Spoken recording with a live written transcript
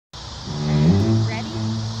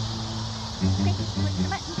Click the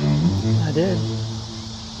button. I did.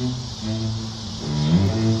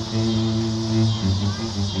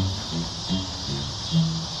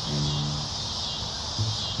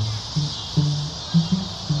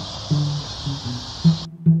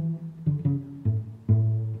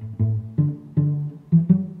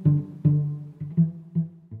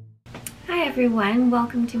 Hi everyone,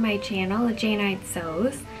 welcome to my channel, Jane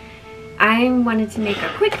Sews. I wanted to make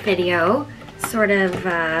a quick video, sort of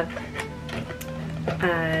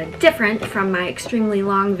different from my extremely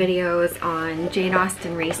long videos on Jane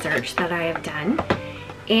Austen research that I have done,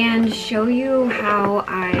 and show you how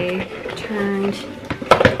I turned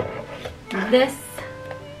this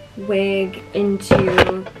wig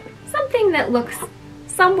into something that looks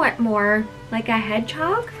somewhat more like a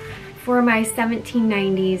hedgehog for my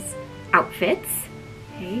 1790s outfits.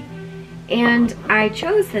 Okay, and I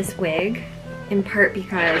chose this wig in part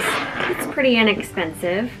because it's pretty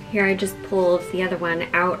inexpensive. Here I just pulled the other one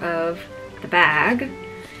out of the bag,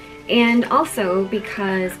 and also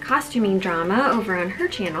because Costuming Drama over on her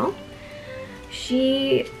channel,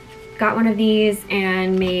 she got one of these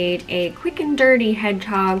and made a quick and dirty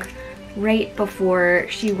hedgehog right before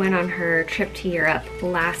she went on her trip to Europe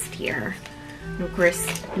last year. And of course,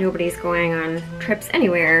 nobody's going on trips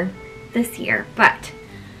anywhere this year, but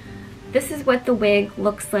this is what the wig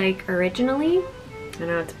looks like originally. I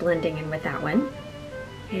know it's blending in with that one.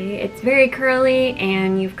 Okay, it's very curly,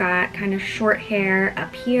 and you've got kind of short hair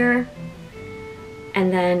up here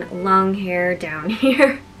and then long hair down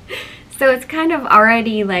here. So it's kind of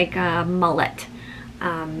already like a mullet,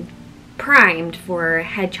 primed for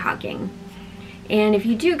hedgehogging. And if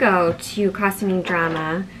you do go to Costuming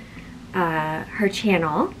Drama, her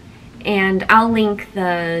channel, and I'll link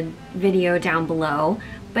the video down below,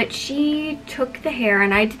 but she took the hair,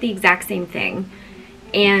 and I did the exact same thing,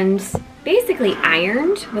 and basically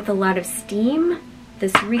ironed with a lot of steam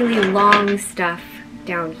this really long stuff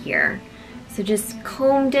down here. So just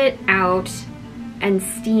combed it out and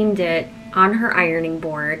steamed it on her ironing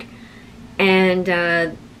board,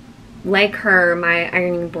 and like her, my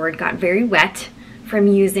ironing board got very wet from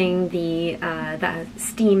using the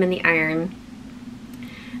steam and the iron.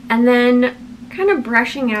 And then kind of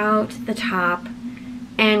brushing out the top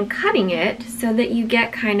and cutting it so that you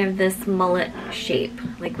get kind of this mullet shape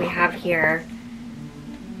like we have here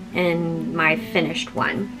in my finished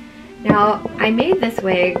one. Now, I made this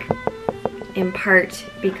wig in part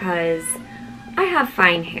because I have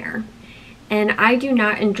fine hair, and I do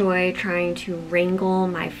not enjoy trying to wrangle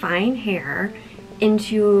my fine hair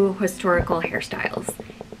into historical hairstyles.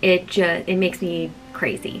 It makes me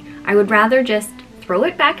crazy. I would rather just throw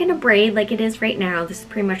it back in a braid like it is right now. This is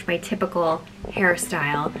pretty much my typical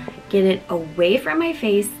hairstyle. Get it away from my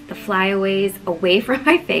face, the flyaways away from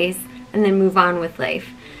my face, and then move on with life.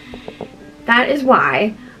 That is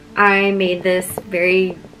why I made this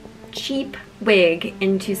very cheap wig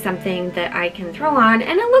into something that I can throw on,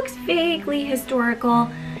 and it looks vaguely historical.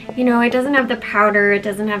 You know, it doesn't have the powder, it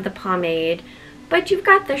doesn't have the pomade, but you've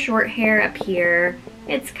got the short hair up here.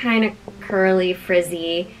 It's kind of curly,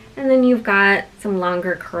 frizzy, and then you've got some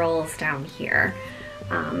longer curls down here.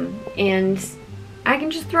 And I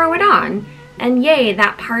can just throw it on, and yay,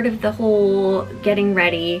 that part of the whole getting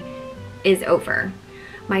ready is over.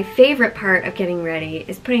 My favorite part of getting ready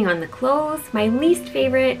is putting on the clothes. My least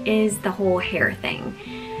favorite is the whole hair thing.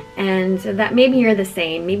 And so that maybe you're the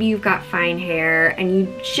same. Maybe you've got fine hair and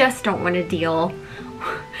you just don't want to deal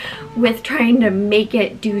with trying to make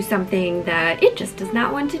it do something that it just does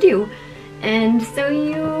not want to do. And so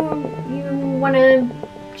you want a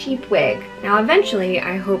cheap wig. Now eventually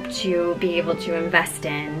I hope to be able to invest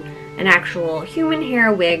in an actual human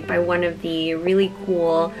hair wig by one of the really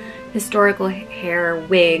cool historical hair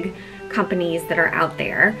wig companies that are out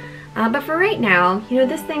there. But for right now, you know,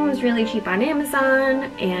 this thing was really cheap on Amazon,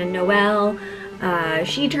 and Noelle,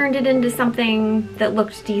 she turned it into something that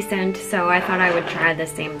looked decent, so I thought I would try the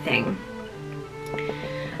same thing.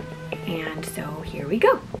 And so here we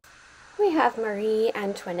go. We have Marie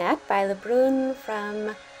Antoinette by Lebrun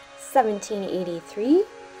from 1783.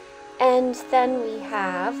 And then we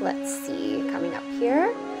have, let's see, coming up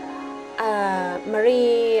here,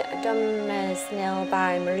 Marie Dumesnil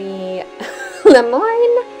by Marie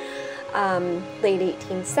Lemoyne, late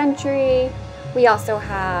 18th century. We also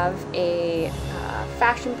have a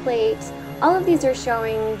fashion plate. All of these are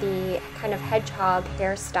showing the kind of hedgehog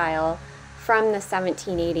hairstyle from the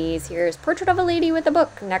 1780s. Here's Portrait of a Lady with a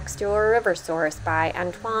Book Next to a River Source by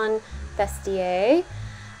Antoine Vestier,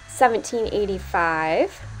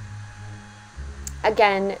 1785.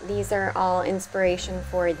 Again, these are all inspiration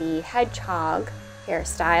for the hedgehog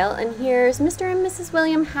hairstyle. And here's Mr. and Mrs.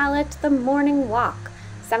 William Hallett, The Morning Walk,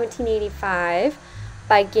 1785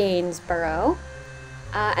 by Gainsborough.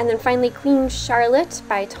 And then finally Queen Charlotte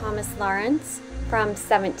by Thomas Lawrence from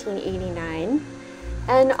 1789.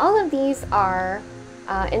 And all of these are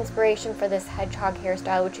inspiration for this hedgehog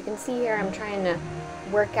hairstyle, which you can see here. I'm trying to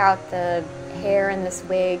work out the hair in this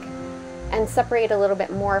wig and separate a little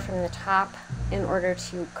bit more from the top in order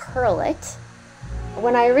to curl it.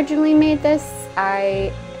 When I originally made this,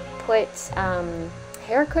 I put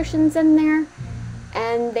hair cushions in there,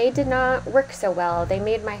 and they did not work so well. They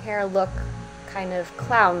made my hair look kind of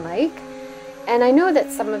clown-like, and I know that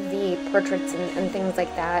some of the portraits and things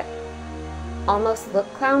like that almost look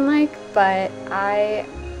clown-like, but I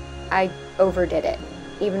overdid it,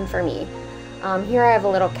 even for me. Here I have a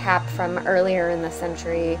little cap from earlier in the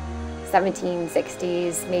century,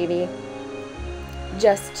 1760s maybe,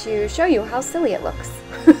 just to show you how silly it looks.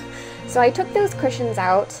 So I took those cushions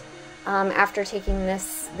out after taking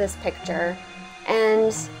this picture,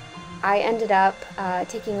 and I ended up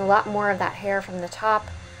taking a lot more of that hair from the top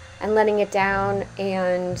and letting it down,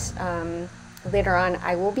 and later on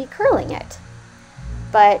I will be curling it.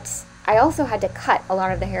 But I also had to cut a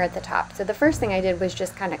lot of the hair at the top. So the first thing I did was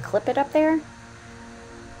just kind of clip it up there.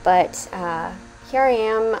 But here I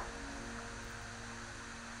am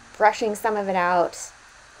brushing some of it out,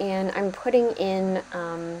 and I'm putting in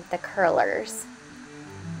the curlers.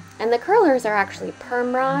 And the curlers are actually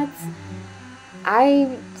perm rods.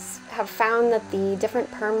 I have found that the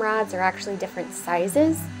different perm rods are actually different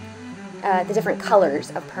sizes. The different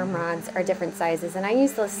colors of perm rods are different sizes, and I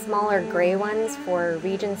use the smaller gray ones for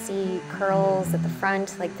Regency curls at the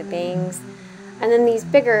front, like the bangs. And then these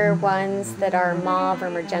bigger ones that are mauve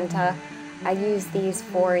or magenta, I use these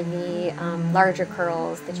for the larger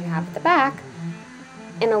curls that you have at the back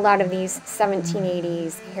in a lot of these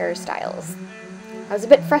 1780s hairstyles. I was a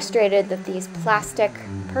bit frustrated that these plastic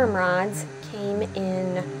perm rods came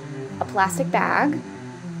in a plastic bag,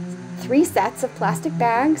 3 sets of plastic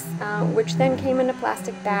bags, which then came in a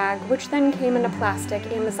plastic bag, which then came in a plastic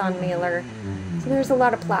Amazon mailer. So there's a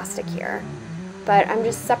lot of plastic here. But I'm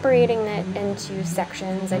just separating it into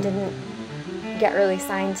sections. I didn't get really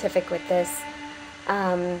scientific with this.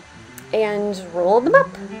 And rolled them up.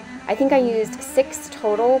 I think I used 6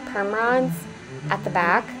 total perm rods at the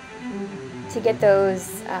back to get those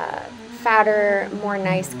fatter, more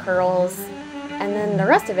nice curls. And then the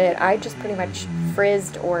rest of it, I just pretty much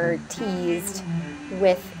frizzed or teased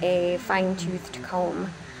with a fine-toothed comb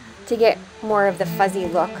to get more of the fuzzy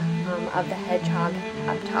look of the hedgehog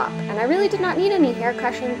up top. And I really did not need any hair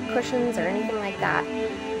cushions or anything like that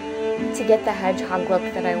to get the hedgehog look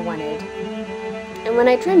that I wanted. And when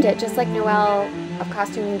I trimmed it, just like Noelle of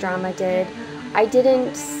Costuming Drama did, I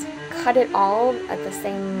didn't cut it all at the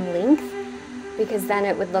same length, because then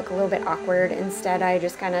it would look a little bit awkward. Instead, I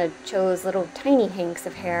just kind of chose little tiny hanks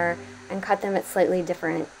of hair and cut them at slightly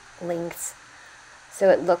different lengths, so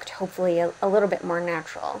it looked hopefully a little bit more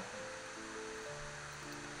natural.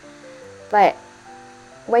 But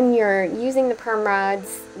when you're using the perm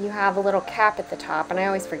rods, you have a little cap at the top, and I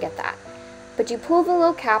always forget that. But you pull the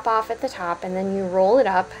little cap off at the top, and then you roll it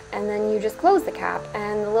up, and then you just close the cap,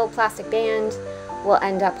 and the little plastic band will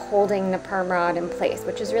end up holding the perm rod in place,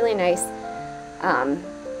 which is really nice.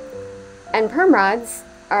 And perm rods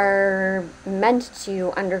are meant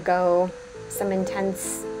to undergo some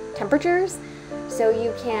intense temperatures, so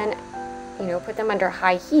you can, you know, put them under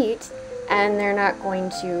high heat and they're not going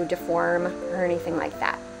to deform or anything like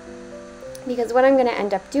that. Because what I'm going to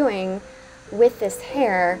end up doing with this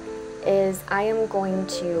hair is I am going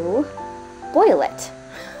to boil it.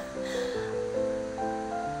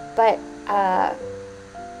 But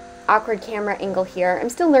awkward camera angle here. I'm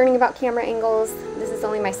still learning about camera angles. This is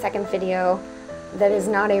only my 2nd video that is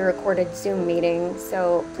not a recorded Zoom meeting,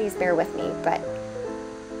 so please bear with me. But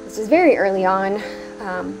this is very early on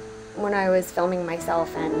when I was filming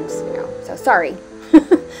myself, and you know, so sorry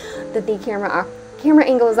that the camera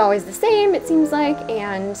angle is always the same, it seems like,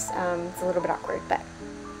 and it's a little bit awkward. But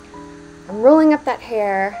I'm rolling up that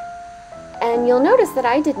hair, and you'll notice that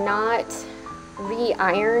I did not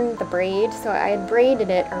re-iron the braid. So I had braided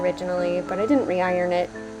it originally, but I didn't re-iron it,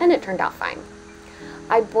 and it turned out fine.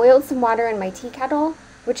 I boiled some water in my tea kettle,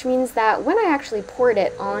 which means that when I actually poured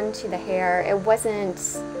it onto the hair,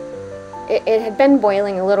 it had been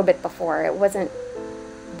boiling a little bit before. It wasn't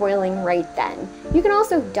boiling right then. You can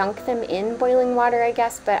also dunk them in boiling water, I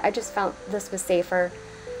guess, but I just felt this was safer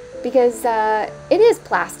because it is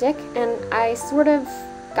plastic, and I sort of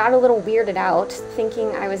got a little weirded out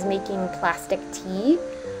thinking I was making plastic tea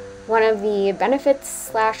One of the benefits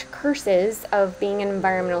slash curses of being an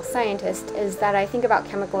environmental scientist is that I think about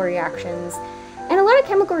chemical reactions, and a lot of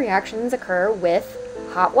chemical reactions occur with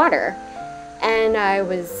hot water. And I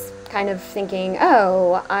was kind of thinking,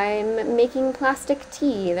 oh, I'm making plastic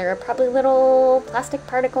tea. There are probably little plastic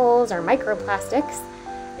particles or microplastics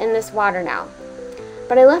in this water now.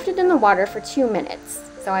 But I left it in the water for 2 minutes.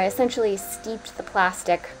 So I essentially steeped the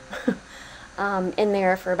plastic in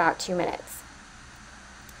there for about 2 minutes.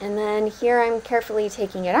 And then here I'm carefully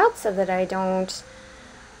taking it out so that I don't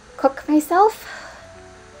cook myself.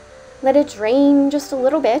 Let it drain just a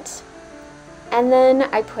little bit. And then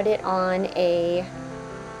I put it on a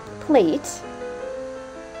plate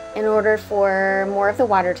in order for more of the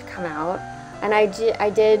water to come out. And I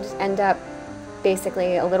did end up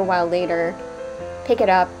basically a little while later pick it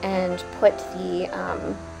up and put the,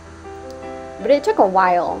 but it took a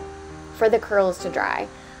while for the curls to dry.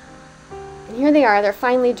 And here they are, they're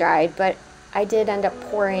finally dried, but I did end up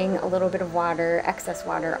pouring a little bit of water, excess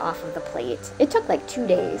water, off of the plate. It took like 2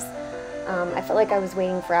 days. I felt like I was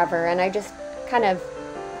waiting forever, and I just kind of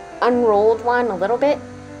unrolled one a little bit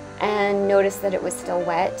and noticed that it was still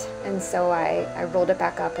wet, and so I rolled it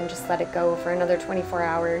back up and just let it go for another 24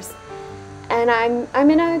 hours. And I'm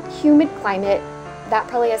in a humid climate. That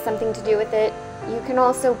probably has something to do with it. You can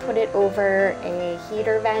also put it over a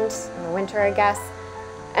heater vent in the winter, I guess,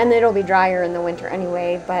 and it'll be drier in the winter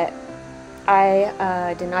anyway, but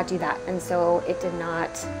I did not do that, and so it did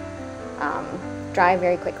not dry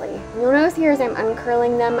very quickly. You'll notice here as I'm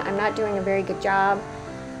uncurling them, I'm not doing a very good job.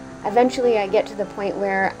 Eventually I get to the point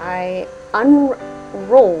where I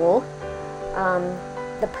unroll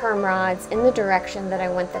the perm rods in the direction that I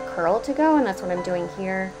want the curl to go, and that's what I'm doing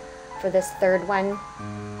here for this third one.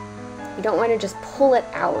 You don't want to just pull it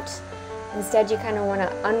out. Instead, you kind of want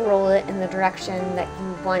to unroll it in the direction that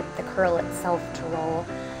you want the curl itself to roll.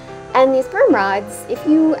 And these perm rods, if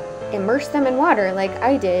you immerse them in water like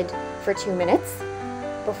I did for 2 minutes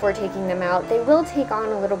before taking them out, they will take on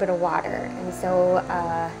a little bit of water. And so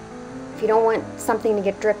if you don't want something to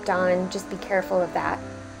get dripped on, just be careful of that.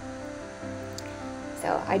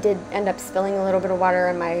 So I did end up spilling a little bit of water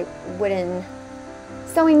on my wooden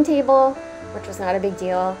sewing table, which was not a big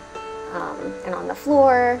deal, and on the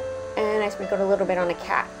floor. And I sprinkled a little bit on a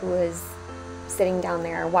cat who was sitting down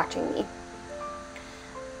there watching me.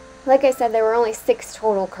 Like I said, there were only 6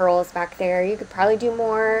 total curls back there. You could probably do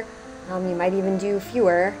more. You might even do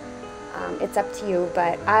fewer. It's up to you,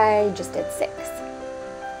 but I just did 6.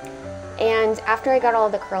 And after I got all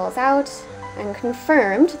the curls out and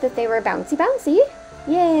confirmed that they were bouncy bouncy,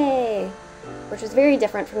 yay! Which was very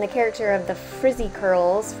different from the character of the frizzy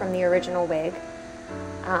curls from the original wig.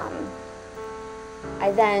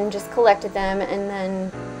 I then just collected them and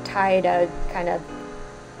then tied a kind of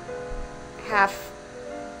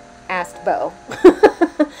half-assed bow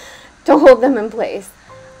to hold them in place.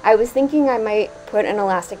 I was thinking I might put an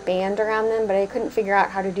elastic band around them, but I couldn't figure out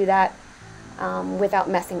how to do that without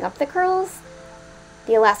messing up the curls.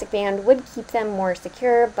 The elastic band would keep them more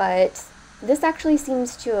secure, but this actually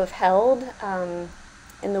seems to have held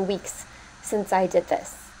in the weeks since I did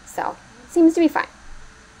this, so it seems to be fine.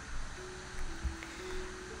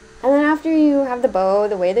 And then after you have the bow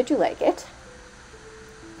the way that you like it,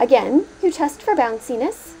 again, you test for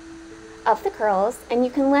bounciness of the curls, and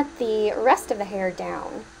you can let the rest of the hair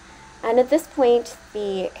down. And at this point,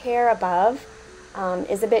 the hair above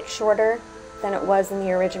is a bit shorter than it was in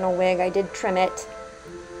the original wig. I did trim it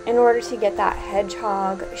in order to get that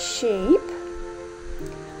hedgehog shape.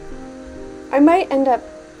 I might end up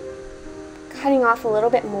cutting off a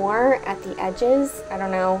little bit more at the edges, I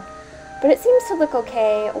don't know. But it seems to look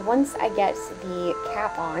okay once I get the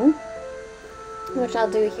cap on, which I'll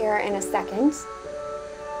do here in a second.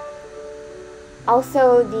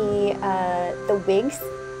 Also, the wigs,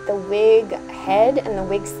 the wig head and the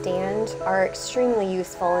wig stand are extremely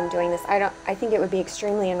useful in doing this. I think it would be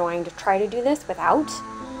extremely annoying to try to do this without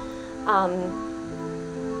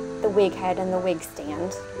the wig head and the wig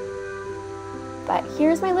stand. But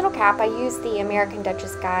here's my little cap. I used the American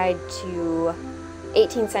Duchess Guide to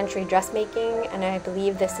 18th century dressmaking, and I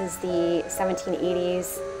believe this is the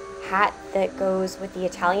 1780s hat that goes with the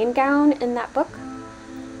Italian gown in that book,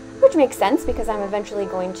 which makes sense because I'm eventually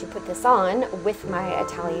going to put this on with my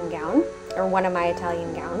Italian gown, or one of my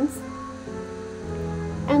Italian gowns,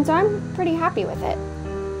 and so I'm pretty happy with it.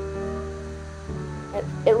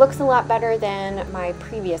 It looks a lot better than my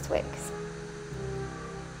previous wigs.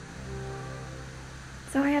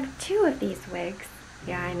 So I have 2 of these wigs.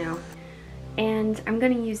 Yeah, I know. And I'm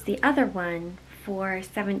going to use the other one for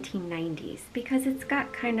 1790s because it's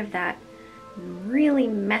got kind of that really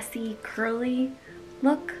messy, curly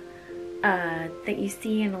look that you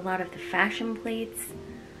see in a lot of the fashion plates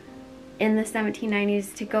in the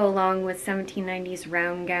 1790s to go along with 1790s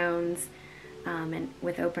round gowns, and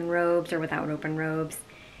with open robes or without open robes.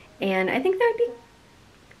 And I think that would be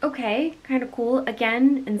okay, kind of cool.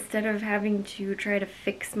 Again, instead of having to try to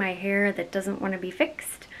fix my hair that doesn't want to be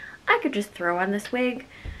fixed, I could just throw on this wig.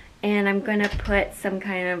 And I'm gonna put some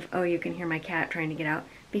kind of, oh, you can hear my cat trying to get out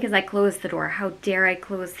because I closed the door. How dare I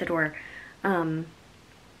close the door?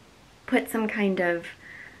 Put some kind of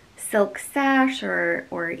silk sash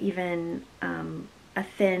or even a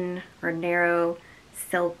thin or narrow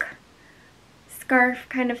silk scarf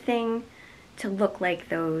kind of thing to look like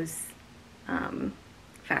those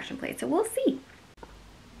fashion plates. So we'll see.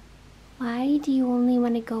 Why do you only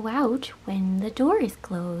want to go out when the door is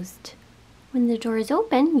closed? When the door is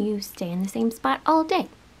open, you stay in the same spot all day.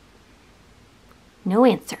 No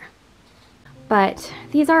answer. But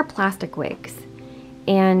these are plastic wigs,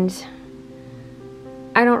 and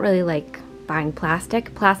I don't really like buying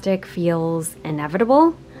plastic. Plastic feels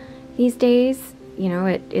inevitable these days. You know,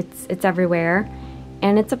 it's everywhere,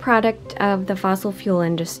 and it's a product of the fossil fuel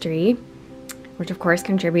industry, which of course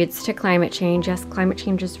contributes to climate change. Yes, climate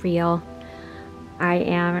change is real. I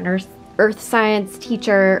am an earth science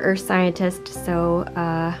teacher, earth scientist, so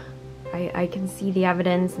I can see the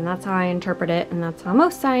evidence, and that's how I interpret it, and that's how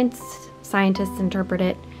most scientists interpret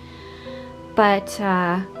it. But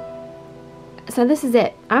so this is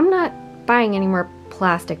it. I'm not buying any more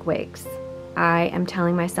plastic wigs. I am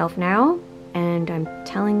telling myself now, and I'm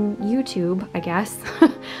telling YouTube, I guess,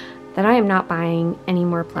 that I am not buying any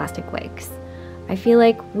more plastic wigs. I feel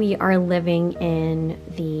like we are living in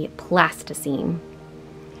the Plasticine.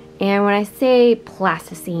 And when I say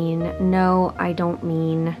Plasticine, no, I don't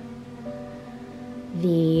mean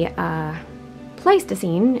the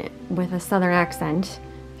Pleistocene with a southern accent.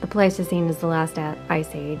 The Pleistocene is the last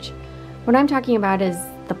ice age. What I'm talking about is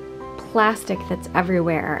the plastic that's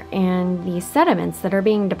everywhere and the sediments that are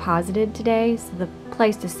being deposited today. So the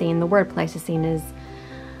Pleistocene, the word Pleistocene is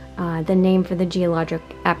the name for the geologic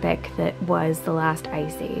epoch that was the last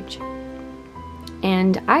ice age.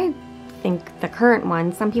 And I think the current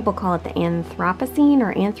one, some people call it the Anthropocene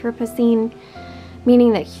or Anthropocene,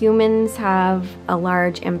 meaning that humans have a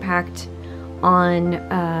large impact on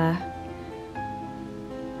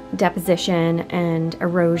deposition and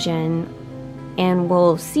erosion, and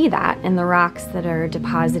we'll see that in the rocks that are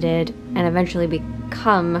deposited and eventually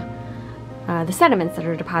become the sediments that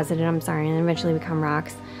are deposited, and eventually become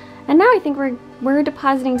rocks. And now I think we're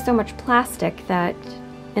depositing so much plastic that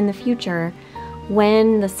in the future,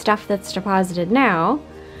 when the stuff that's deposited now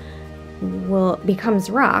becomes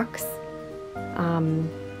rocks,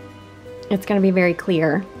 it's going to be very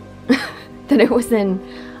clear that it was in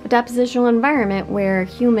a depositional environment where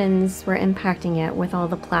humans were impacting it with all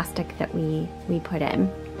the plastic that we put in.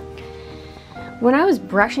 When I was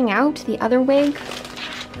brushing out the other wig,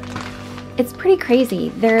 it's pretty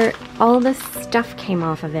crazy. All this stuff came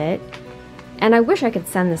off of it, and I wish I could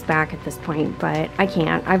send this back at this point, but I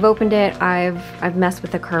can't. I've opened it, I've messed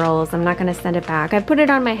with the curls, I'm not gonna send it back. I put it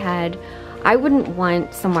on my head. I wouldn't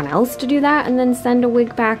want someone else to do that and then send a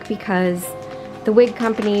wig back, because the wig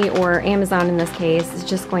company, or Amazon in this case, is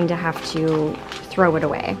just going to have to throw it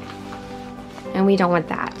away. And we don't want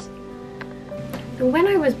that. So when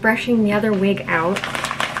I was brushing the other wig out,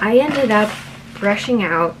 I ended up brushing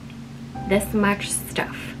out this much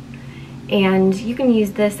stuff. And you can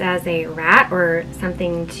use this as a rat or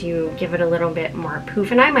something to give it a little bit more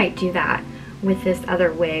poof. And I might do that with this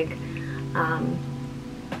other wig.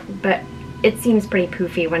 But it seems pretty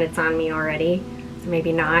poofy when it's on me already. So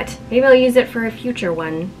maybe not. Maybe I'll use it for a future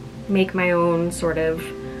one. Make my own sort of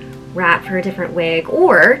rat for a different wig,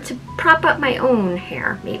 or to prop up my own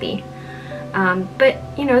hair, maybe. But,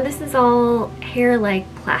 you know, this is all hair like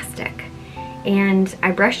plastic. And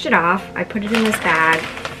I brushed it off. I put it in this bag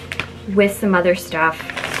with some other stuff.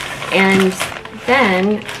 And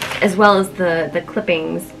then, as well as the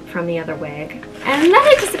clippings from the other wig. And then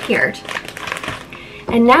it disappeared.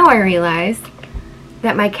 And now I realize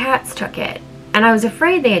that my cats took it. And I was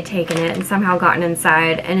afraid they had taken it and somehow gotten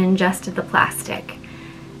inside and ingested the plastic.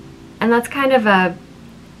 And that's kind of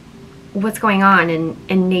what's going on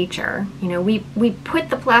in nature. You know, we put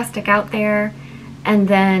the plastic out there, and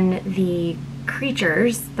then the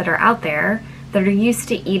creatures that are out there that are used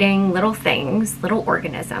to eating little things, little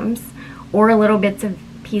organisms, or little bits of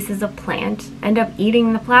pieces of plant, end up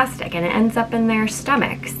eating the plastic, and it ends up in their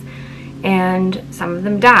stomachs. And some of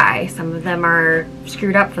them die, some of them are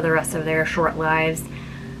screwed up for the rest of their short lives,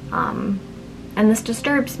 and this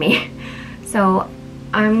disturbs me. So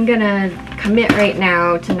I'm gonna commit right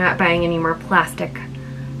now to not buying any more plastic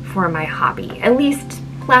for my hobby, at least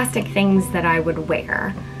plastic things that I would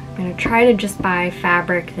wear. I'm going to try to just buy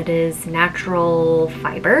fabric that is natural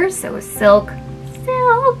fibers, so silk,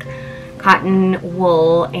 cotton,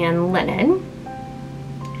 wool, and linen.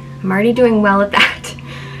 I'm already doing well at that.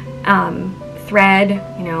 Thread,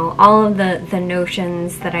 you know, all of the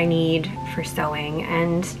notions that I need for sewing,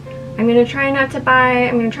 and I'm going to try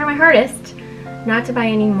my hardest not to buy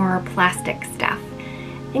any more plastic stuff.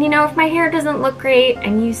 And you know, if my hair doesn't look great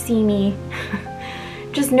and you see me,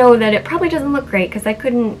 just know that it probably doesn't look great because I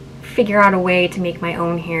couldn't figure out a way to make my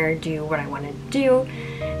own hair do what I wanted to do,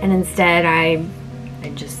 and instead I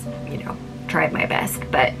just, you know, tried my best.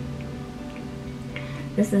 But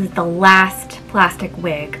this is the last plastic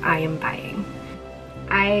wig I am buying.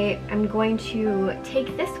 I am going to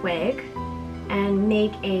take this wig and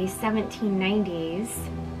make a 1790s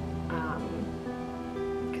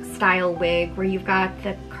style wig where you've got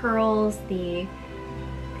the curls, the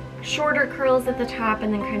shorter curls at the top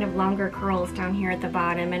and then kind of longer curls down here at the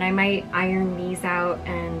bottom, and I might iron these out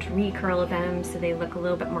and recurl them so they look a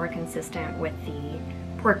little bit more consistent with the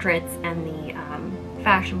portraits and the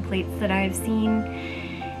fashion plates that I've seen.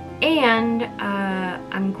 And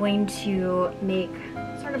I'm going to make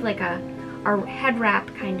sort of like a head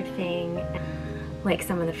wrap kind of thing, like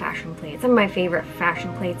some of the fashion plates. Some of my favorite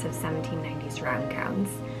fashion plates of 1790s round gowns.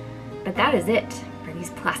 But that is it for these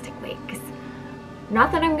plastic wigs.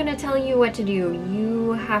 Not that I'm going to tell you what to do.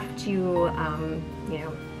 You have to, you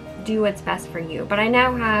know, do what's best for you. But I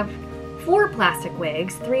now have 4 plastic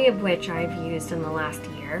wigs, 3 of which I've used in the last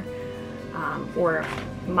year, or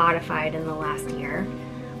modified in the last year,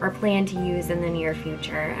 or plan to use in the near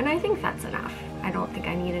future. And I think that's enough. I don't think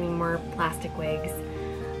I need any more plastic wigs,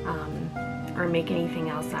 or make anything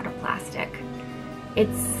else out of plastic.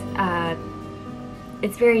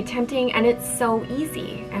 It's very tempting and it's so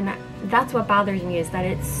easy, and that's what bothers me, is that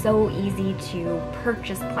it's so easy to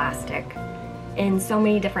purchase plastic in so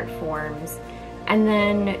many different forms, and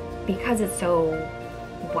then because it's so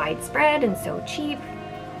widespread and so cheap,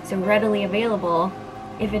 so readily available,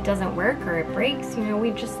 if it doesn't work or it breaks, you know, we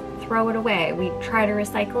just throw it away. We try to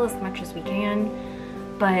recycle as much as we can,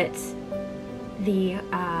 but the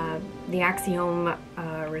axiom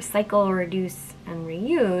recycle, reduce, and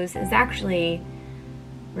reuse is actually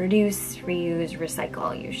reduce, reuse,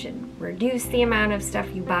 recycle. You should reduce the amount of stuff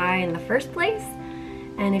you buy in the first place,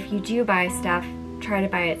 and if you do buy stuff, try to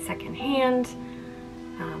buy it secondhand,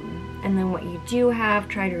 and then what you do have,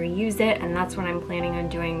 try to reuse it, and that's what I'm planning on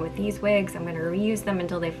doing with these wigs. I'm going to reuse them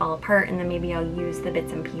until they fall apart, and then maybe I'll use the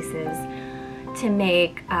bits and pieces to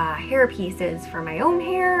make hair pieces for my own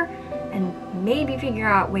hair, and maybe figure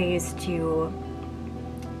out ways to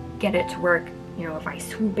get it to work, you know, if I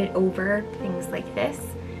swoop it over, things like this.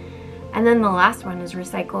 And then the last one is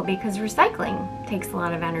recycle, because recycling takes a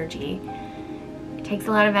lot of energy. It takes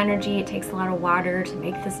a lot of energy, it takes a lot of water to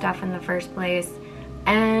make the stuff in the first place,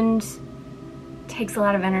 and takes a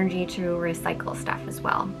lot of energy to recycle stuff as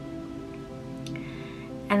well.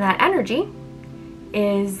 And that energy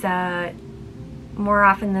is more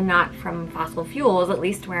often than not from fossil fuels, at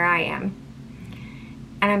least where I am.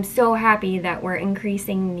 And I'm so happy that we're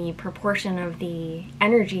increasing the proportion of the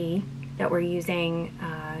energy that we're using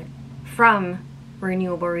from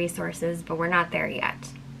renewable resources, but we're not there yet.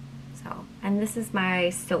 So, and this is my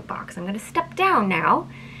soapbox. I'm going to step down now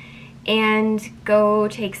and go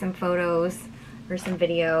take some photos or some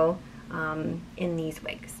video in these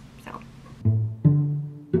wigs.